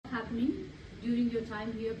during your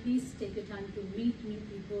time here, please take your time to meet new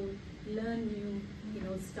people, learn new,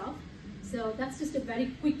 stuff. So that's just a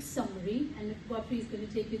very quick summary, and Godfrey is going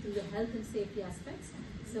to take you through the health and safety aspects.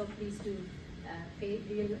 So please do pay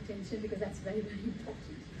real attention, because that's very, very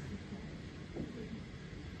important.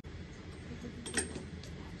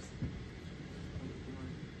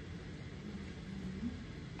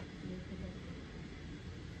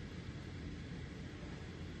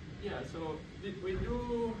 Yeah, so we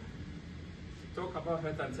do talk about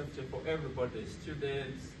health and safety for everybody,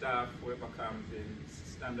 students, staff, whoever comes in,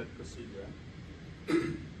 standard procedure.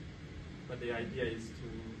 But the idea is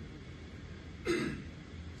to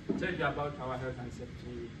tell you about our health and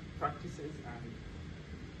safety practices.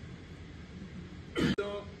 And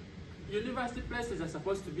so university places are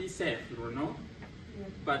supposed to be safe, Yeah.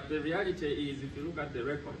 But the reality is, if you look at the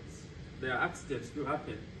records, there are accidents do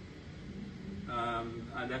happen.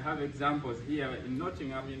 And I have examples here. In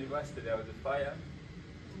Nottingham University, there was a fire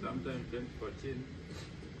sometime in 2014.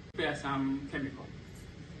 Prepare some chemical.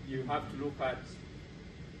 You have to look at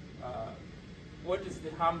what is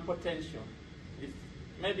the harm potential. If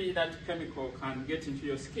maybe that chemical can get into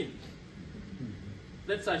your skin.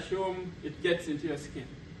 Let's assume it gets into your skin.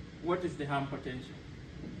 What is the harm potential?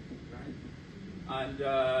 Right? And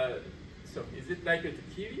so is it likely to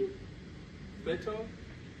kill you, fatal,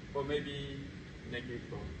 or maybe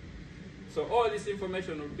negligible? So all this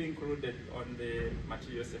information will be included on the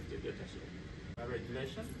material safety data sheet.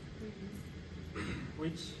 Regulation,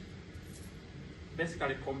 which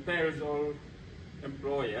basically compels all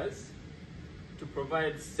employers to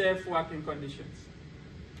provide safe working conditions.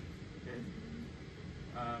 Okay?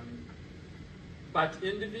 But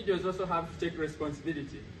individuals also have to take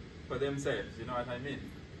responsibility for themselves, you know what I mean?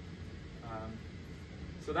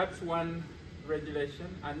 So that's one regulation,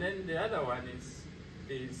 and then the other one is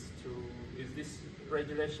this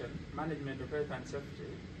regulation, Management of Health and Safety,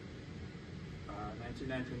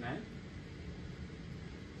 1999.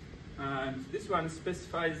 And this one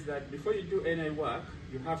specifies that before you do any work,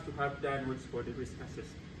 you have to have done what's called a risk assessment.